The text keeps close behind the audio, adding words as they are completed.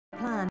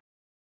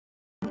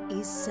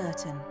is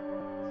certain.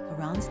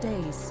 Haran's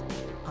days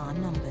are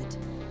numbered.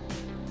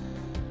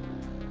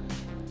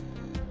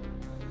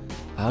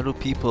 How do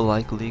people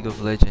like League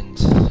of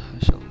Legends? I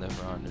shall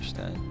never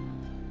understand.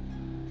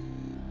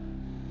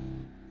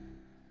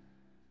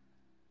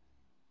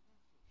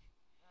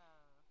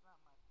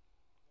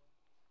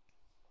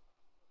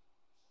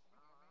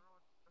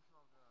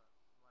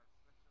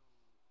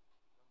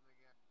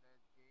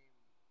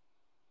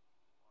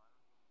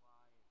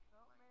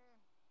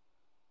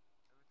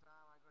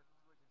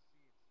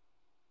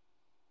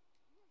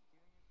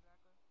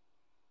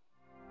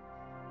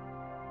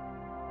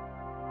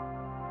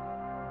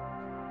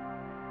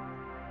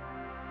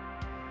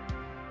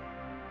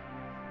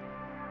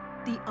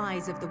 The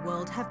eyes of the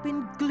world have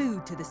been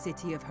glued to the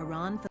city of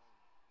Haran for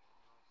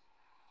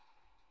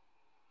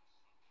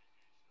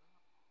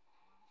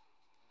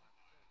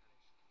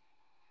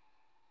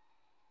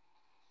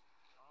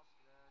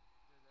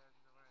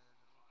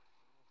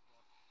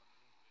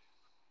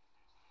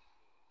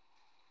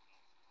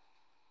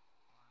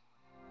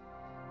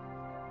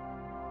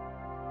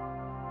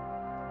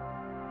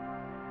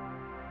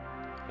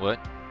What?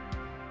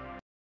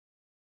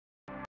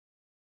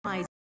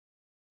 eyes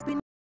have been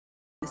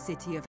the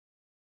city of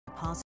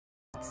past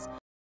months.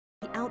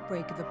 The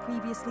outbreak of a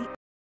previously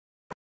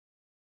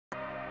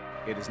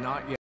It is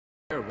not yet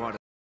clear what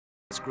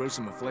this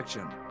gruesome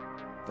affliction.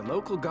 The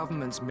local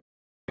government's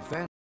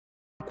event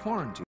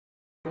quarantine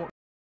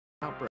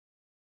outbreak.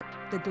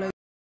 the global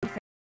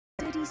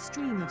steady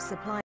stream of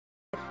supply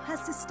has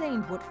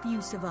sustained what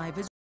few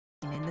survivors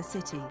remain in the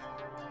city.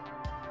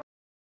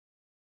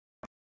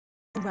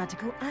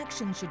 Radical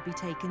action should be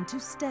taken to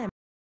stem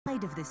the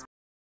tide of this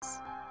virus.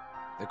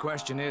 The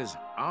question is,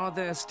 are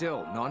there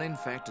still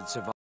non-infected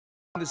survivors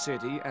in the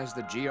city as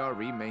the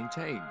GRE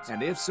maintains?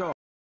 And if so,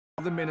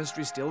 will the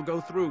ministry still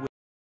go through with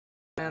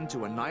the plan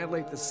to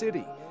annihilate the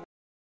city?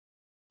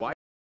 Why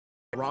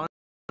Iran?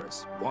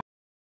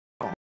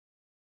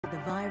 The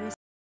virus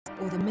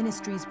or the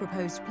ministry's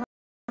proposed plan,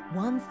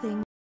 one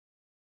thing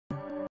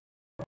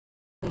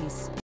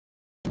is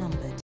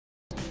numbered.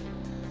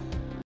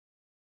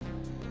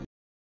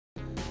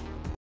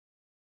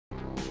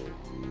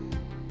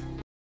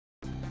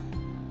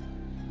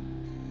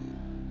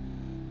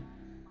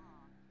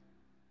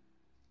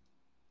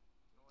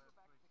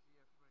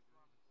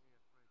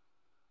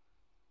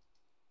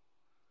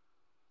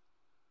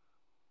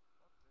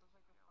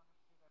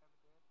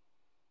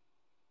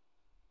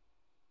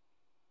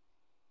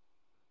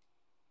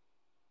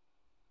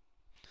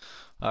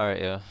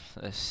 Alright, yeah.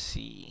 Let's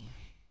see.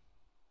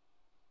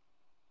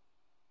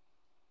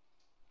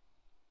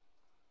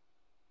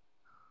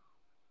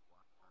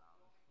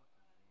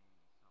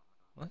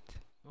 What?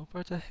 What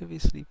parts are heavy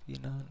sleepy? You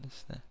don't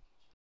understand.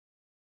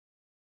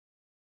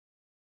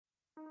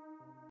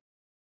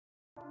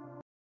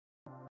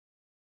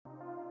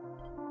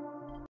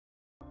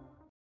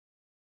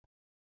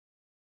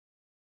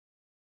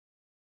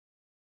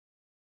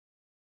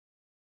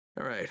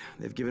 Alright,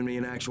 they've given me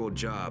an actual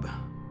job.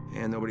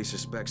 And nobody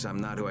suspects I'm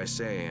not who I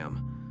say I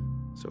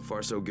am. So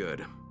far, so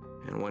good.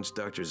 And once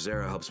Dr.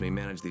 Zara helps me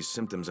manage these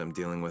symptoms I'm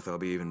dealing with, I'll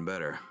be even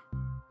better.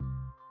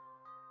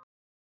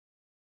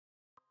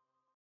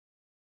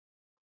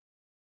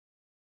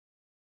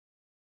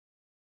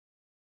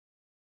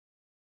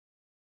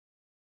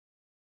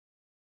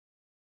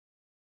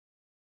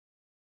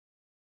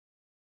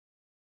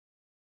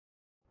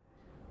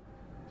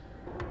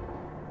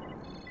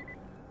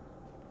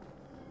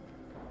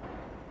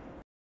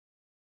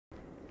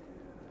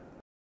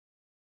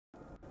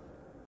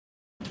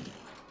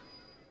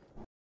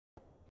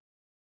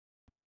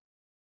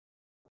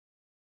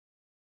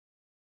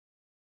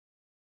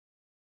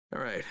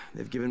 Alright,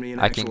 they've given me an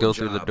I actual can go job.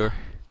 through the door.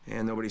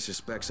 And nobody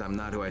suspects I'm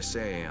not who I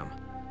say I am.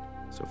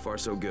 So far,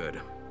 so good.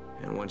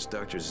 And once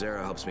Dr.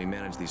 Zara helps me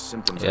manage these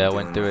symptoms Yeah, I I'm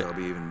went dealing through with,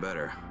 it. I'll be even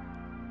better.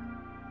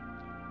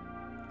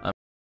 I'm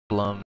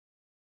glum.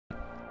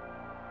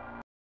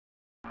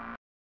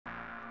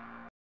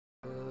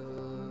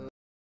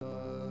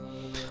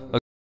 Okay,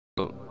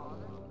 so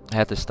I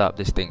had to stop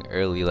this thing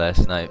early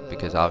last night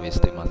because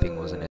obviously my thing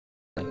wasn't in.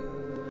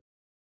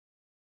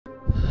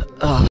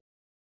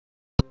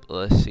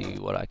 Let's see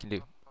what I can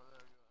do.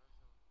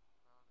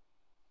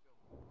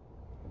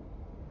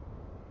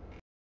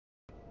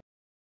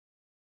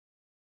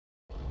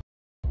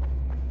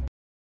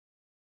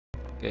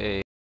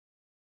 Okay.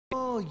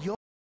 Oh, you're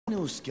a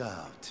new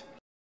scout.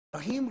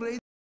 Rahim raved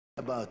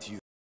about you.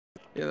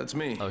 Yeah, that's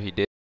me. Oh, he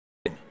did.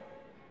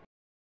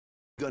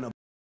 Gonna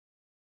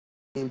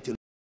him to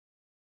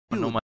I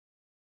know my.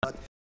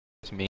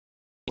 It's me.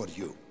 for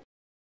you.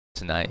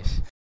 It's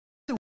nice.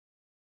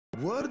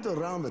 Word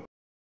around the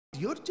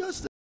you're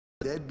just a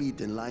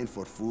deadbeat in line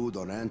for food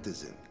or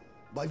antizin.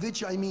 By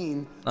which I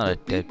mean Not the a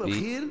people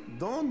deadbeat. here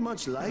don't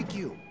much like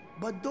you.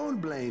 But don't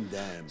blame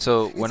them.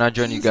 So when It's I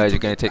join you easy guys, to you're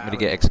gonna get take me to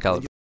get paranoid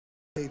Excalibur.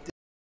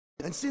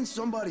 And since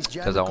somebody's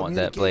Because jamming I want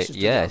that blade. communications to the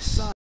Yes.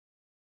 outside,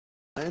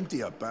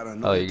 plenty of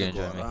paranoia Oh, you're to gonna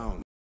go join me.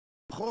 around.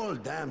 Whole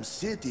damn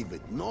city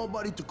with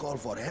nobody to call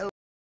for help.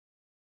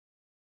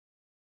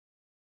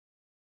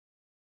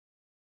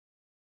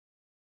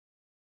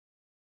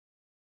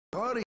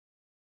 Hurry.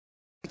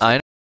 I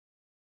know.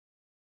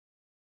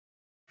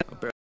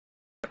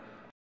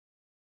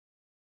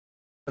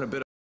 A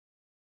bit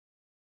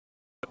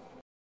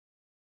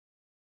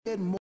Get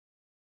more.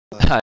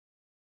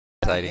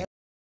 Exciting.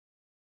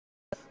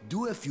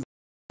 Do a few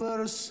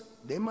favors.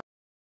 They might.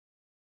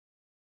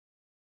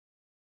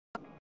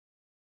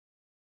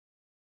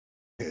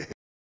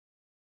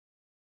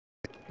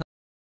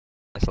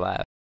 Let's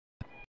laugh.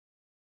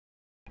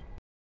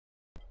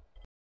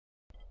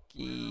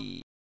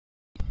 Gee.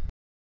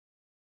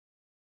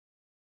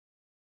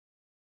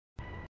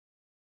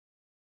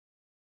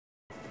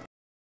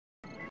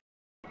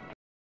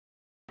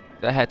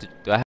 Do I have to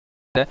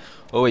that?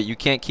 Oh wait, you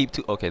can't keep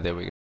two. Okay, there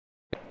we go.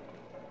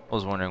 I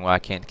was wondering why I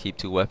can't keep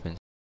two weapons.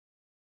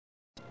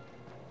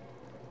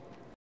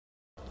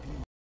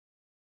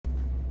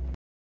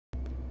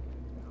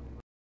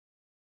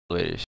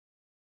 Wait,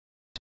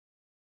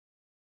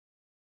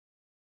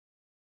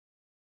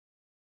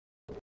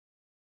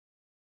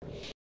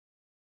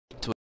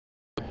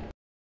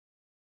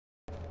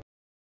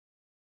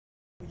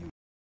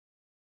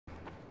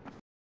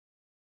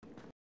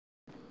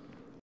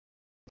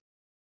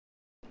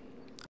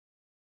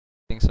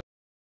 think so.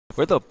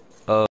 Where the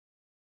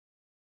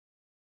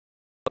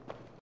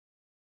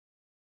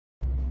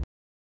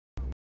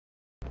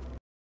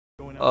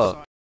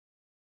oh,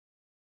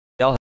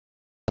 y'all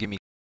give me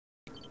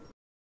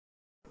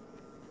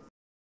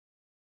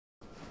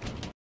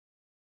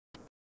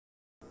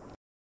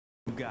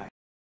guy.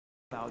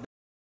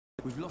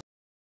 We've lost.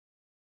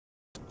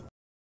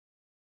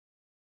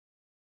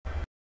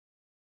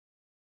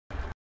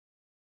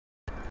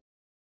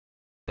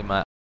 in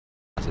my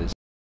asses.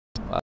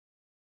 Wow.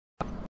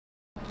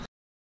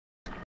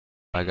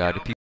 My God, the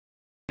people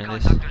in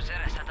this.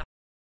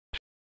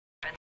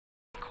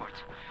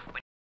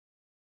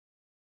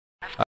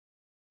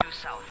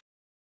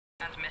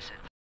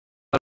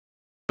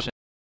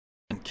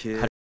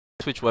 kid.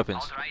 Switch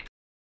weapons.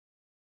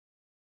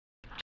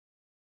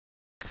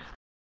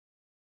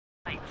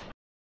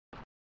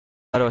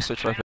 How do I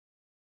switch weapons?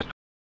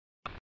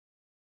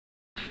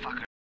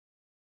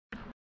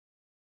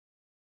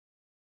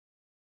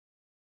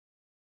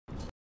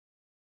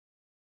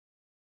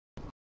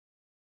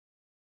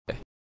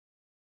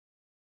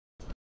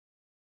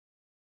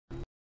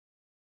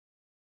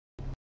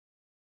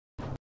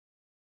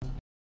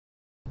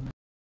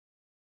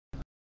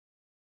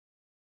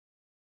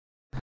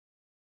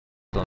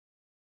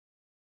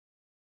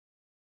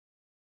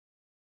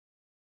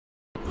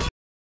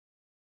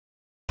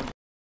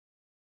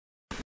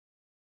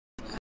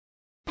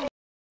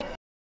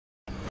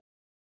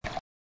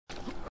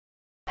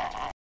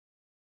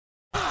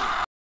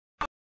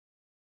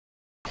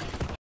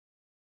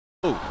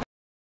 Oh.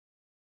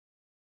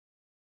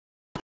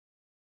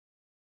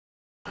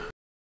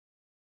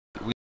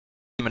 We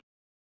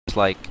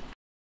like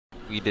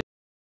we did.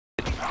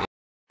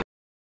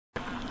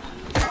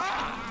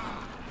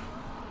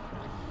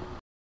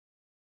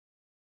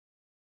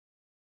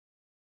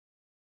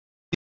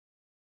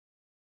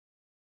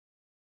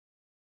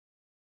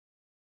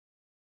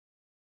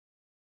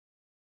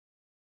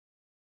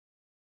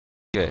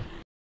 Okay.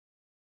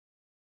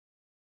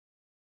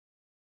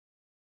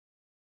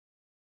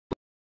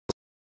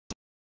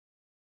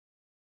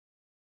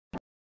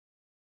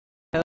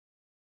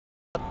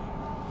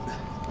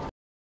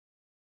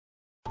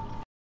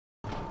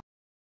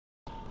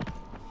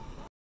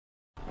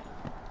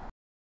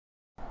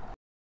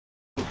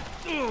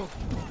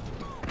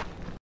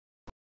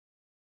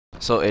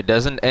 So it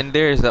doesn't end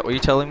there? Is that what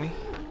you're telling me?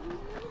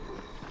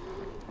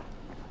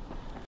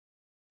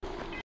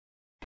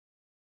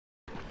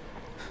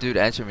 Dude,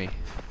 answer me.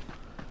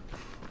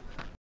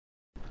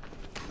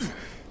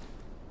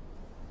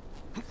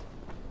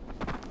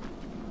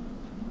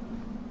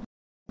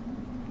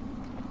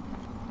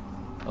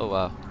 Oh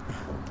wow.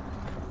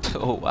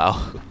 Oh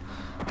wow.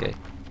 Okay.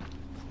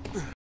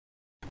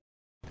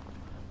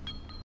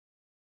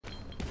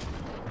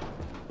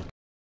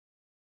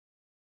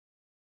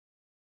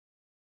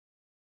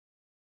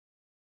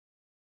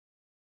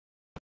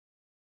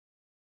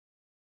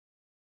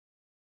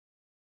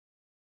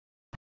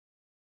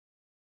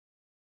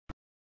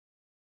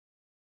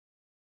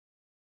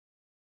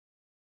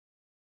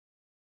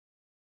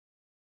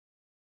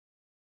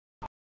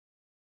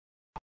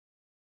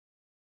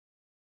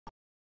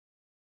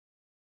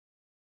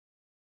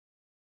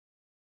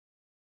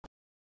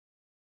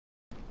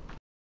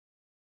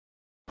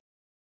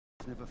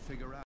 Never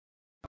figure out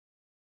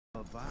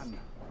a van.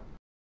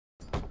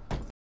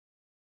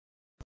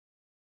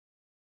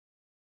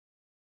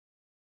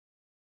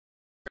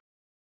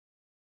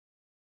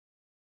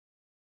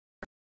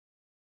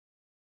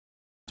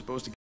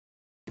 Supposed to.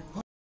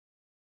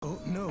 Oh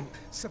no,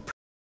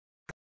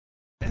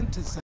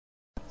 Antizin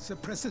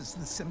suppresses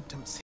the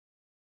symptoms.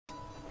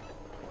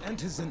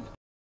 Antizin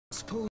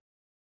exposes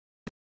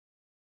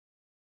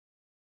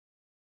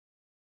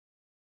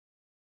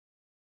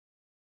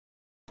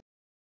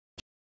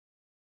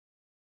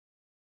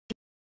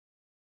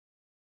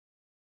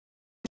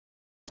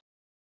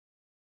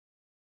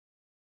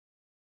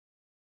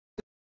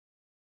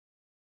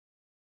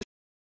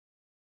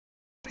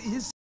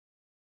is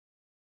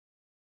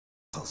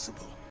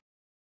possible.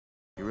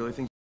 You really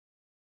think?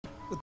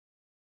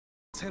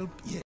 Help,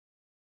 yeah.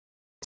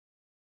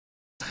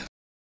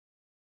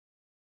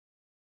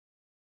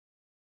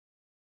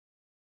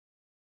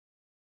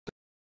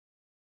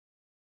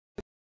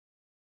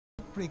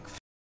 Break.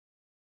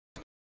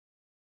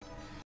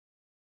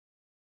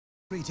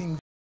 Rating.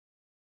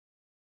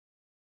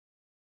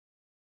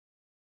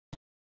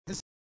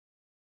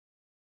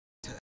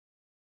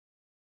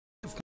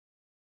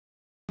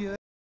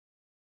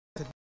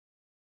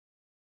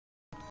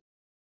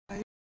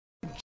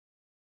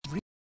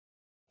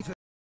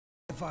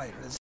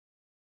 Virus.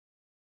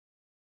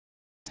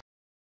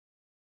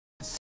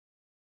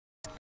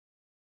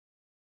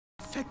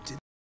 Affected.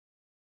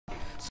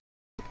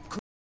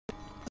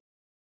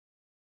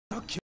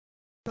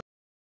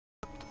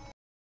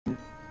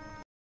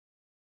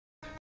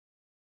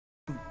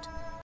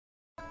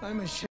 I'm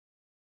ashamed.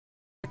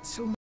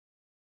 So much.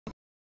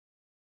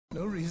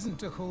 No reason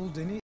to hold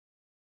any.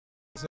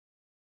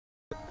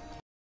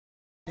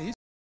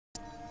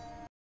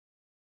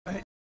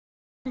 I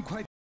don't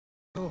quite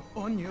go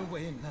on your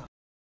way now.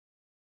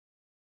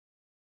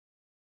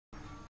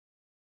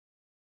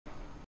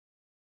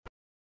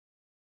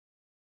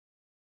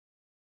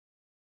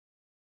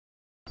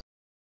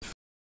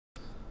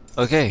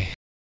 Okay.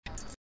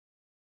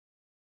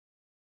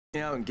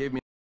 Yeah, and gave me.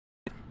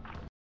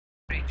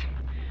 Great.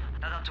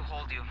 That ought to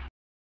hold you,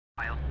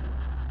 while,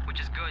 which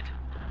is good,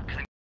 because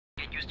I'm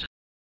get used to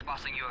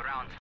bossing you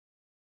around.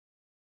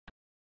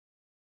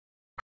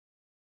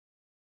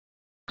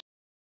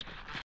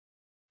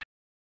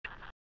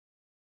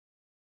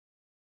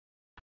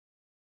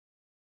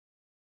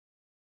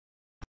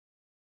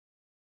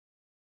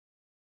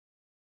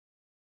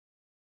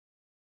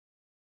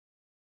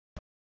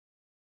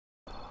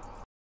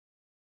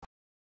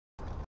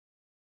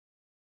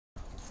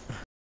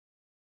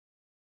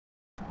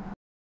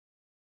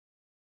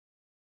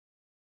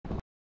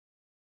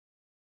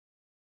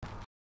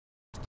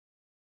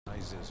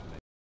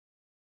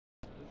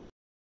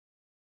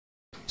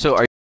 So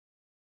are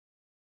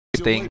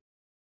you think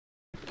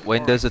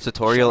when does the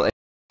tutorial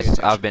end?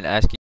 I've been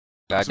asking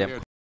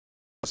goddamn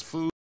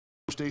food,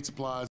 state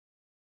supplies.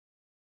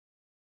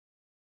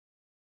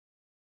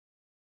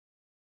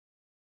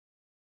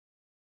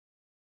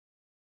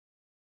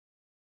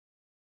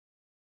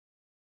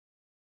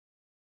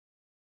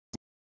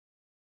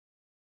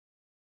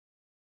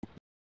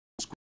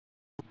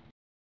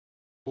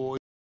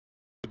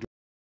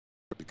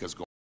 Because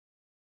going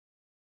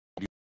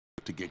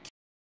to get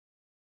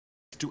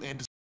to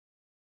end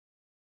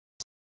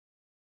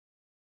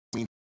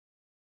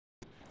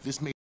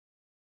this may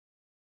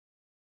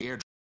air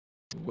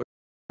What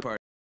part?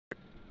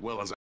 well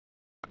as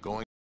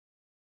going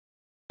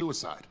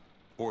suicide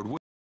or with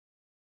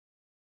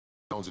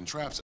stones and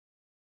traps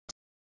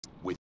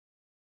with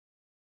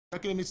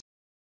reckon it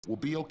will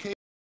be okay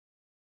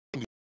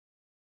to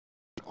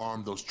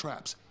arm those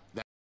traps.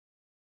 That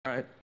All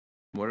right.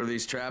 What are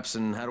these traps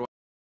and how do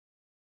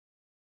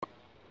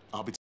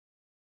I'll be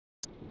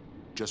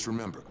just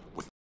remember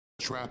with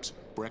traps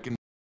Brecken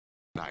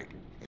night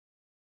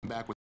and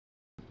back with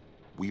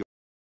we are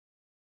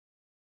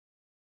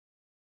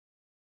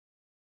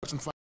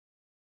and find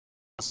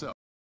myself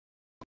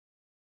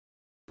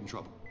in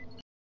trouble.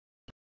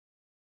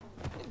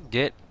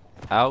 get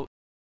out.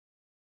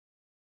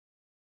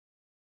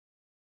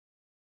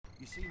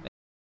 You see,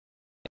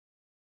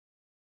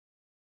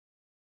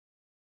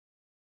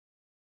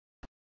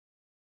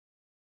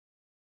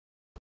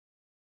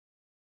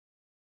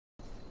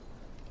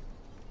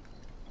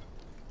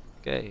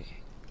 Okay.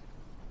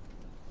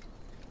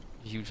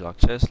 Huge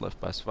locked chests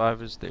left by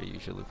survivors. They're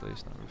usually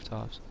placed on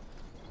rooftops.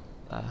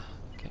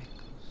 Okay.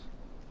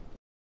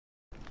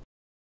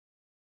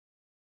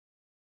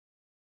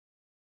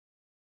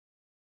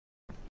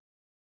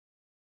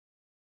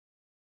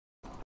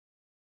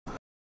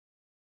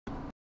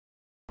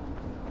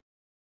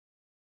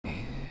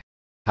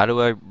 How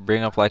do I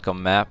bring up like a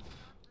map?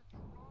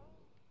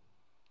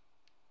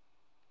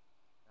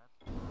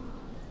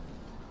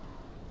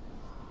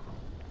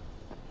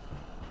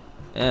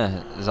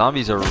 Yeah,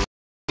 zombies are really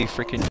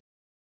freaking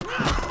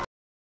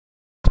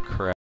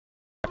crap.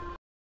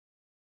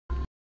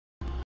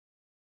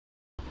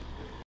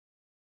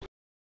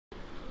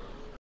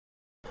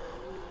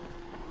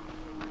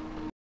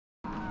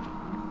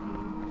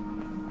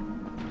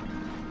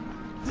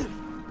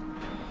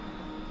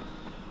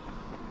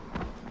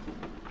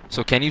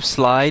 So can you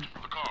slide?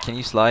 Can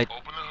you slide?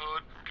 Open the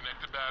hood,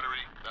 connect the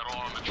battery, that'll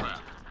arm the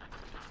trap.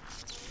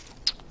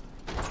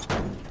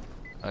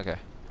 Okay.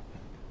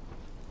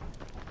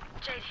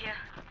 Jade here.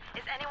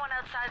 Is anyone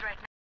outside right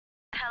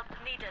now? Help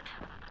needed.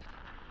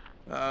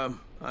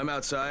 I'm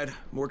outside.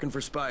 I'm working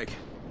for Spike.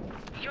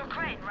 You're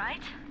Crane,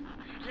 right?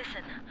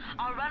 Listen,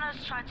 our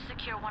runners tried to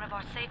secure one of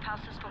our safe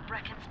houses for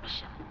Brecken's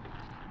mission.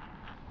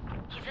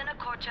 He's in a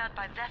courtyard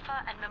by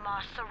Vefa and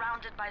Mimar,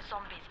 surrounded by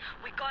zombies.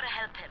 We gotta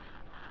help him.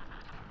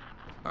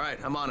 All right,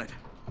 I'm on it.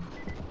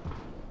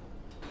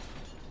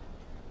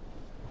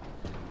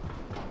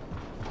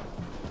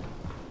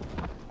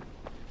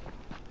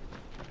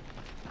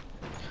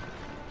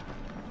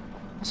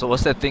 So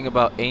what's that thing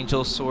about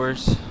angel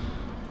swords?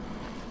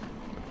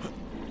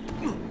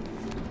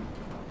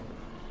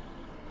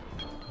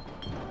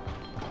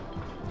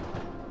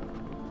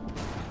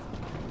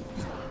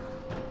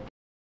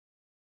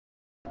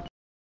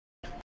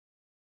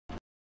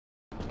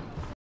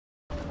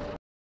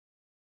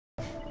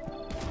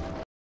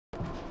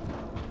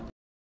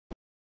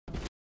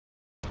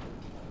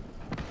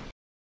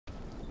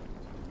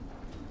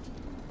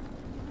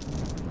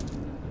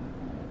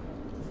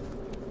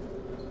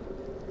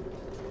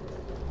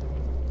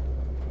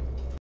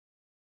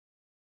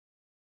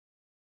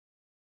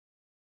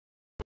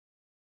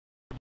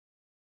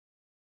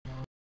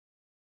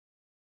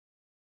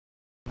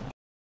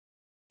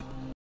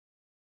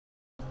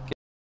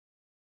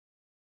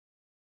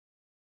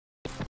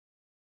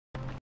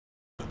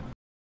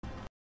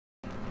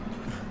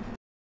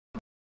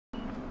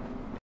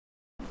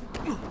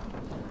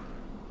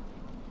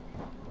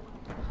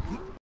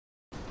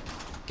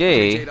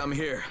 Okay. Jade, I'm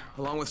here,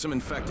 along with some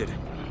infected.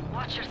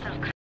 Watch yourself.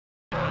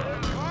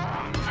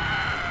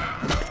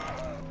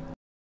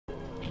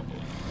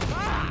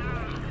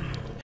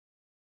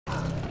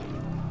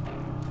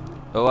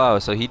 Oh wow,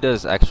 so he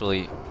does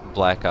actually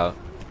black out.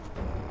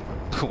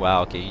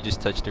 Wow, okay, you just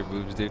touched her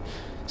boobs, dude.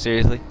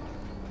 Seriously?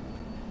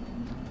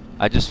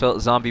 I just felt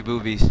zombie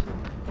boobies.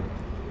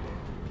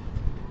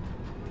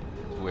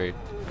 Weird.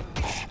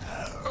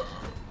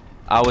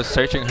 I was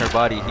searching her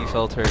body, he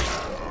felt her.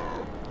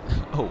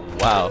 Oh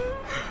wow.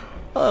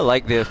 I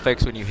like the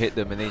effects when you hit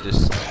them and they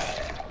just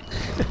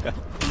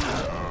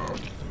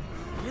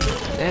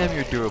damn,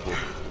 you're durable.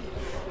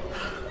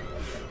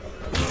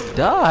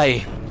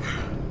 Die!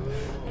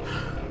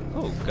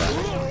 Oh god.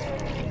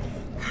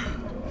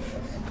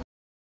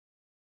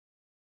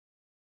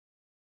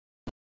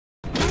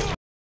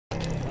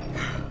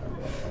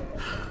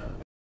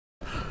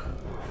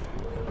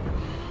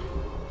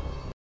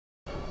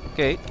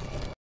 Okay.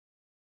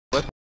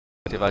 What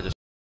if I just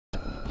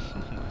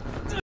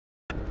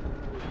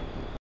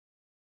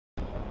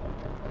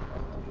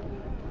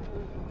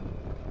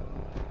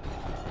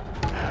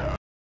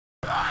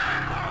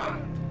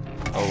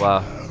oh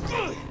wow.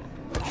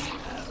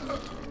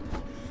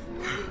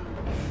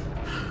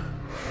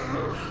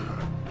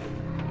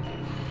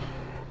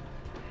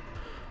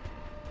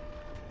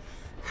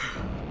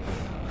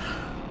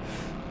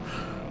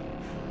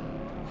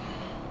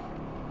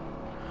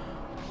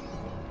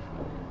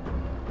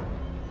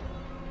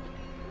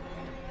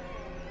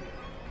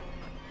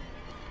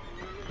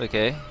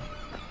 Okay.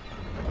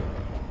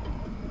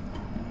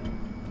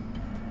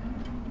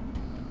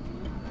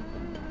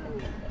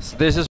 So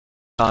there's this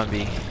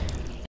zombie.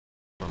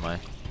 Never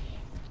mind.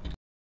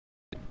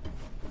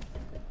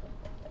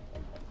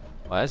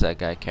 Why is that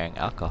guy carrying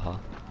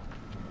alcohol?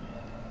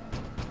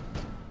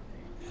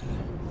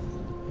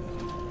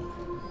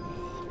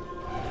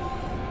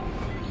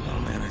 Oh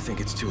man, I think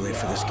it's too late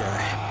for this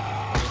guy.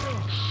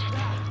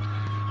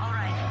 All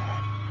right.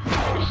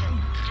 Finish it.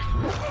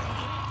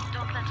 Just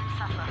don't let him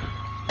suffer.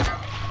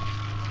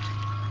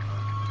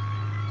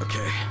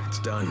 Okay, it's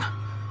done.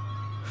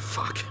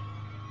 Fuck.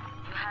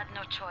 You had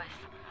no choice.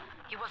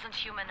 He wasn't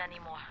human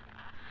anymore.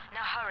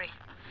 Now hurry.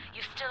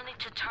 You still need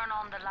to turn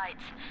on the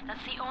lights.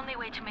 That's the only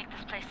way to make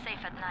this place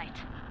safe at night.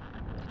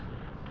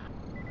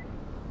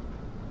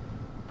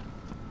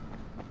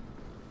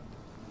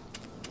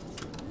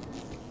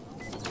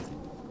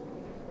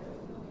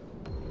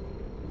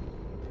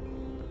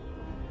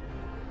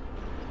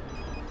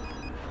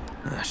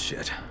 Ah,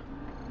 shit.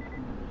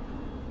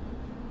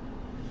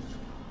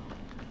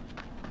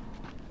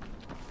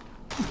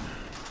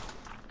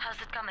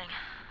 How's it coming?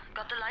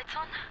 Got the lights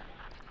on?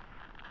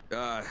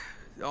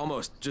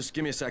 Almost. Just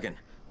give me a second.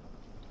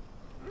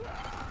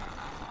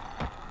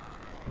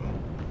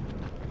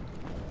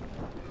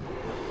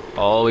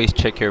 Always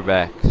check your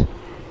backs.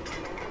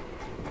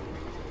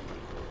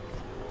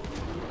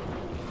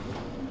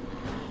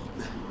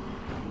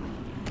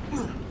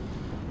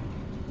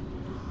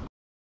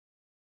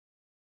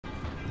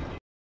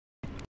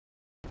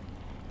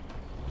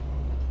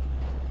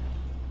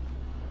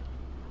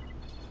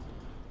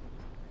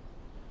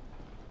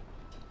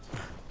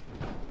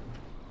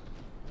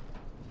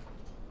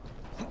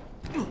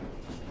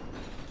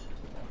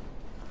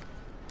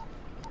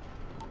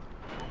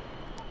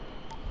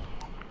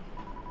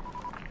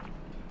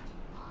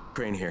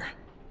 Crane here.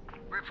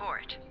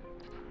 Report.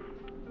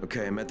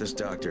 Okay, I met this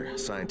doctor,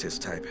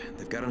 scientist type.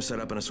 They've got him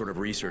set up in a sort of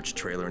research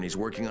trailer and he's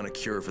working on a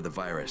cure for the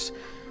virus.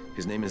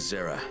 His name is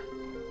Zera.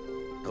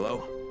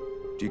 Hello?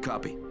 Do you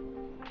copy?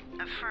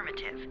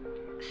 Affirmative.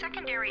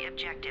 Secondary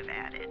objective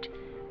added.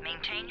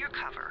 Maintain your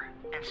cover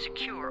and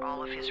secure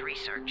all of his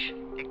research.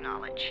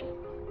 Acknowledge.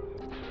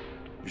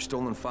 Your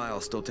stolen file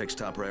still takes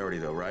top priority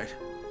though, right?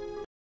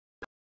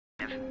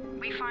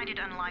 We find it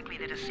unlikely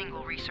that a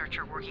single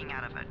researcher working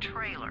out of a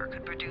trailer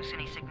could produce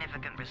any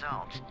significant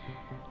results.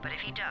 But if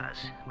he does,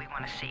 we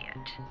want to see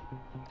it.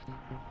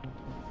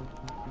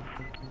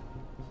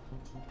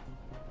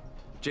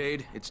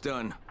 Jade, it's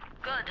done.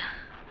 Good.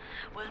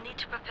 We'll need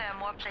to prepare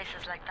more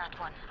places like that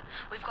one.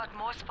 We've got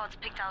more spots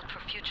picked out for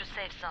future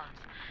safe zones.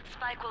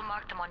 Spike will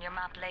mark them on your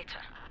map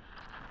later.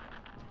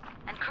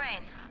 And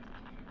Crane,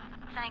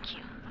 thank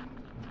you.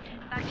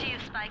 Back to you,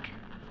 Spike.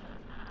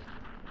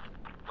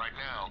 Right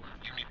now,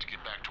 you need to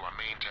get back to our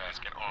main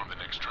task and arm the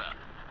next trap.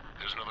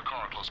 There's another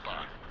car close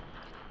by.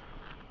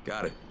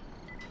 Got it.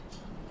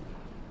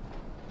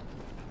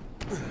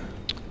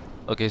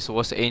 Okay, so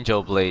what's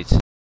Angel Blades?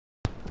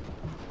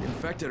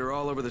 Infected are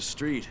all over the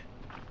street.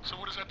 So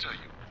what does that tell you?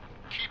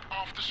 Keep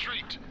off the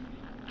street.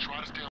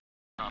 Try to stay on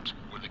the cops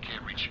where they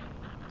can't reach you.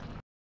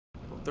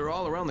 They're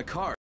all around the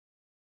car.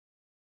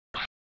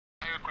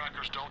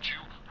 Firecrackers, don't you?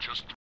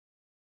 Just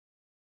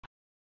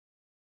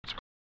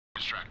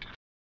distracted.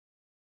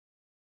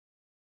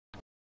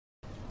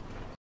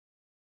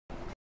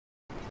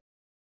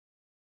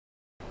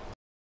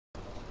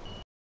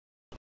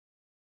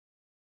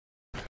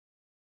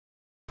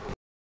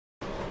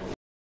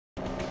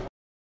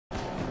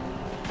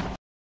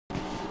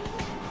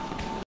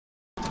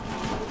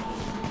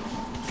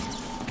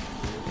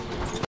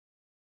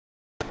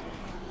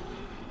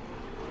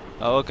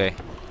 Oh, okay.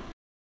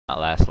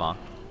 Not last long.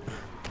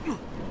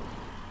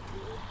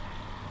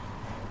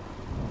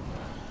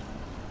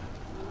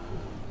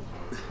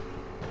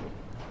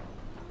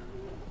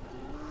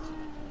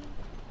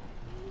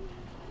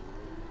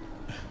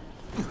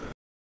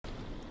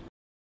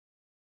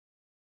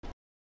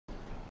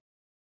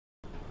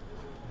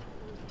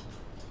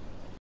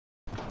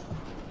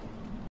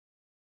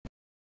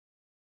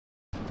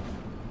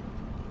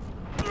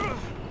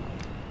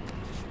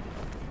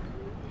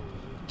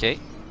 Okay.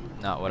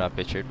 Not what I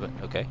pictured, but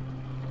okay.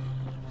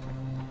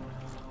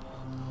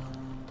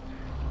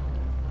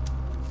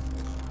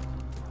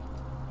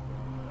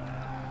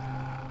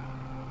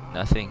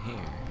 Nothing here.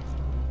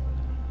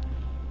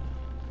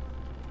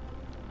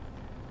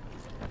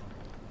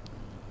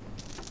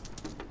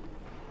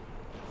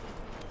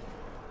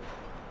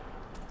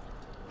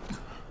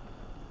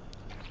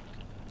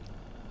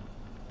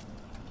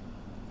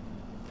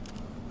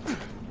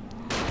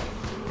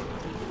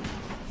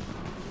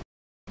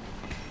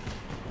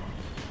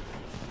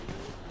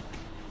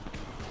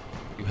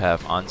 You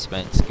have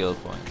unspent skill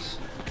points.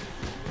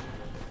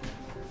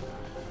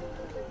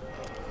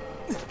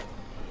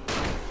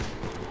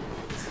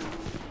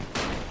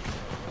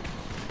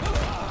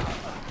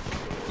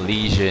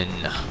 Legion.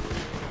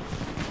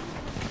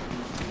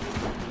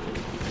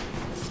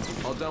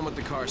 All done with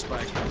the car,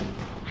 Spike.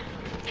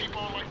 Keep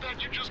on like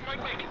that, you just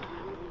might make it.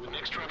 The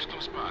next trap's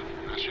close by.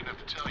 I shouldn't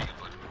have to tell you,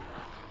 but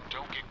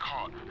don't get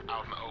caught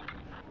out in the open.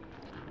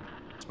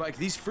 Spike,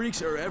 these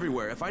freaks are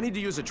everywhere. If I need to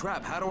use a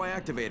trap, how do I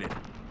activate it?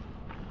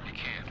 You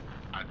can't.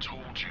 I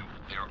told you,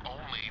 they're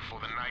only for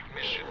the night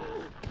mission.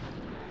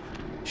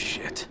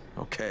 Shit.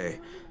 Okay.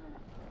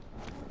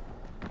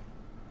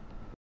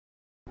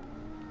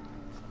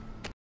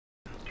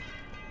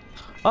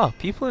 Oh,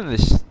 people in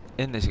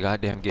this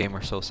goddamn game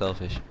are so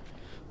selfish.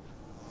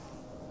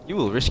 You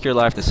will risk your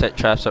life to set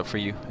traps up for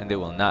you, and they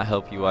will not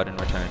help you out in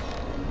return.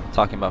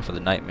 Talking about for the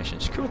night mission.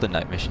 Screw the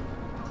night mission.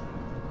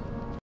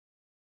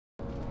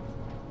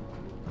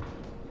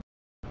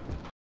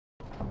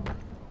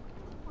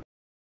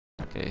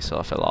 Okay, so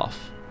I fell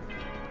off.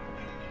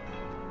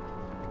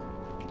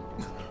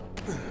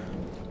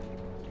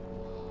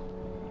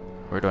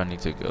 Where do I need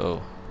to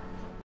go?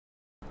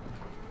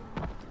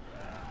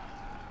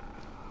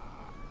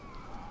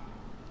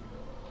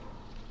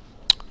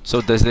 So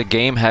does the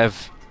game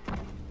have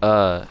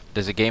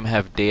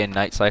day and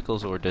night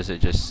cycles, or does it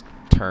just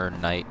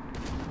turn night?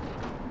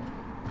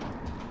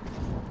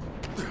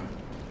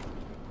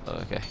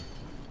 Okay.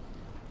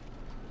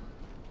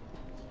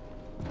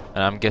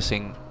 And I'm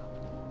guessing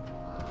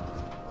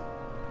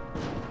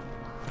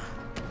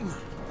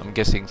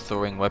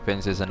throwing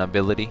weapons is an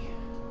ability.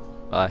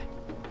 Bye.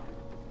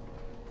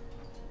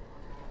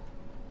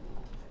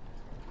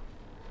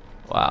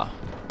 Wow.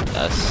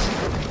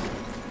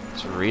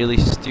 It's really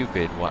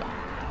stupid. What?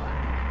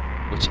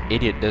 Which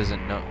idiot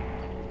doesn't know?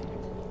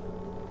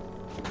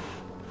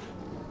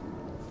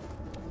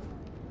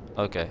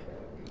 Okay.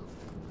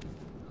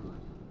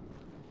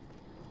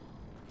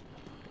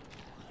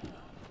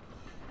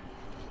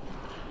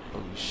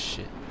 Oh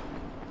shit.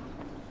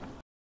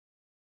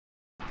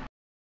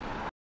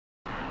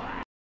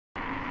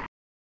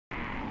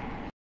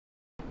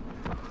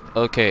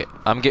 Okay,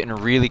 I'm getting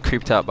really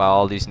creeped out by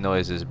all these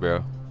noises,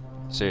 bro.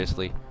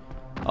 Seriously.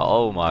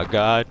 Oh my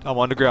god. I'm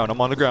on the ground, I'm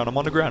on the ground, I'm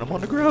on the ground, I'm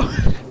on the ground.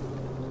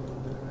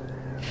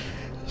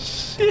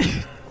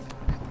 Shit.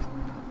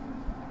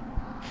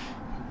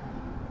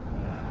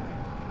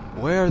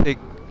 Where are they?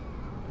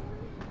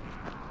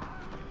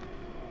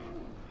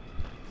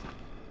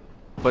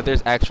 But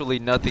there's actually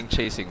nothing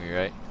chasing me,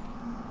 right?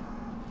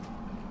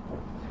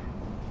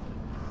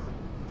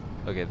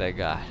 Okay, thank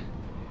God.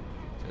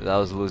 'Cause I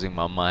was losing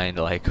my mind,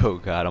 like, oh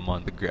god, I'm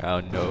on the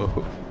ground,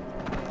 no.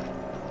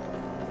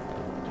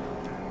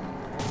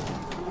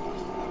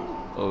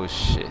 Oh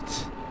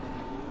shit.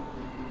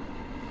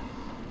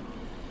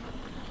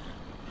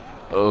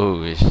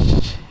 Oh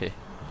shit.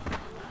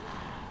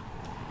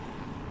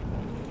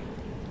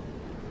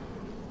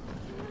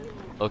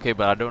 Okay,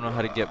 but I don't know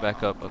how to get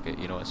back up. Okay,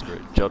 you know what? Screw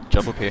it.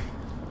 Jump up here.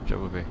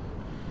 Jump up here.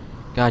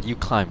 God, you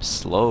climb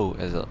slow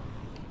as a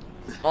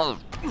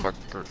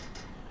motherfucker.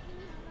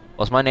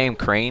 What's my name?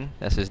 Crane?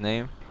 That's his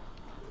name?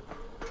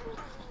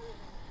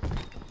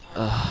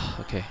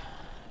 Okay.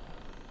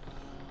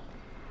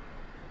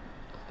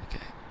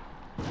 Okay.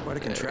 Quite a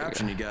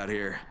contraption you got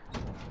here.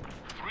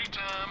 3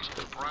 times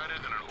brighter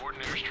than an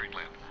ordinary street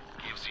lamp.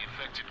 Gives the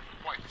infected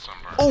quite the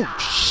sunburn. Oh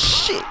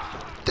shit!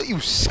 You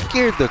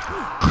scared the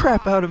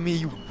crap out of me,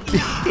 you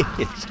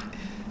bitch!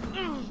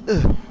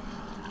 Ugh.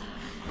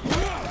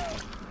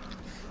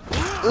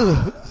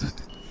 Ugh.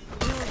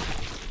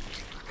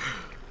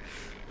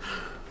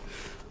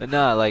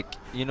 Nah, like,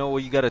 you know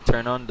where you gotta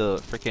turn on the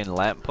freaking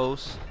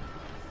lamppost?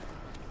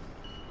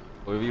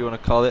 Whatever you wanna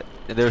call it.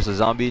 And there's a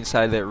zombie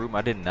inside that room.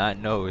 I did not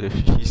know.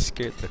 He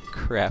scared the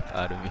crap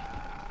out of me.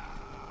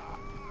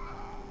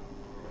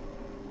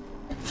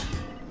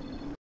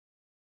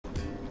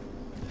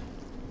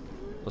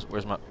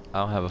 Where's my... I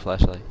don't have a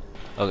flashlight.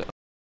 Okay.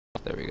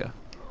 There we go.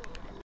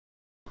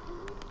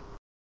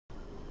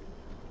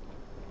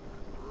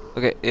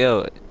 Okay,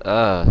 ew.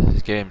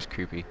 This game's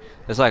creepy.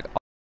 It's like...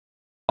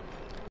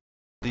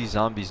 these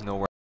zombies know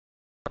where...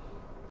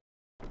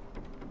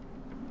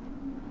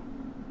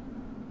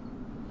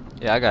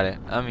 Yeah, I got it.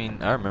 I mean,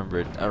 I remember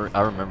it.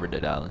 I remembered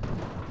it, Alan.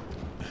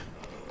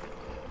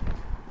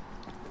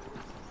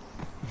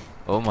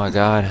 Oh my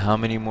god, how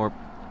many more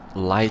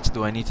lights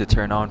do I need to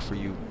turn on for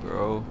you,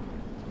 bro?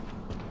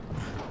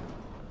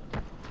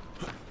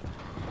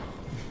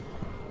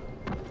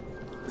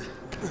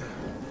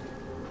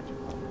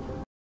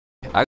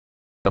 I got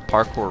the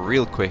parkour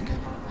real quick.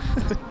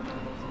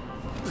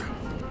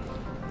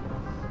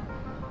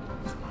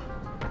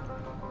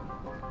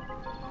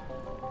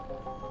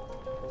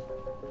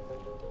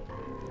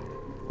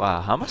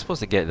 Wow, how am I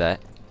supposed to get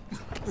that?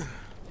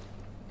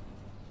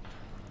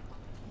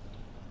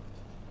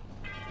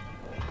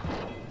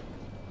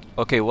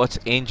 Okay, what's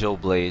angel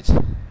blades?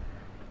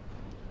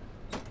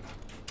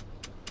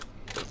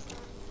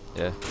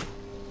 Yeah.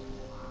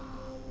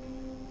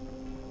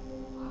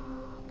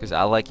 Because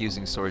I like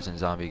using swords in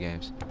zombie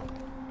games.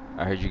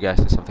 I heard you guys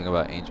say something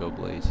about angel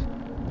blades.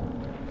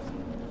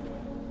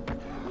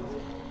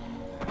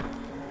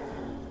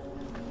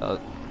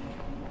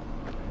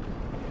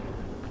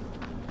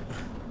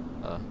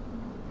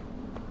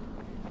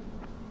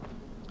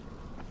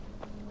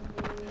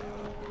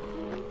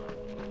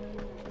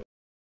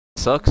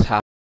 Sucks how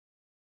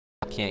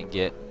I can't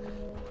get.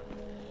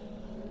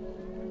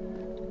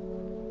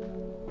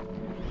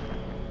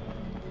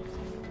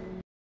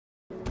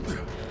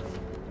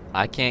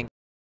 I can't get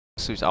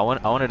suits. I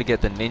wanted to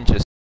get the ninja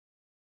suits,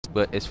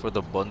 but it's for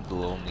the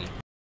bundle only.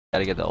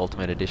 Gotta get the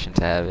ultimate edition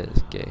to have it.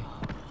 It's gay.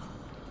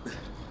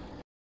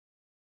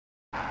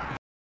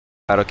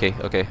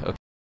 Okay.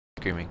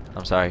 Screaming.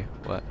 I'm sorry.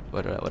 What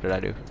did I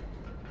do?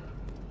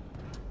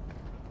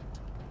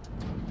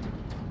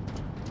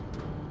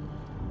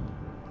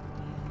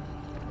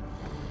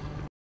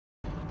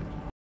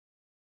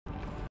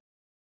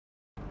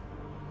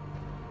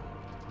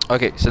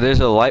 Okay, so there's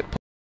a light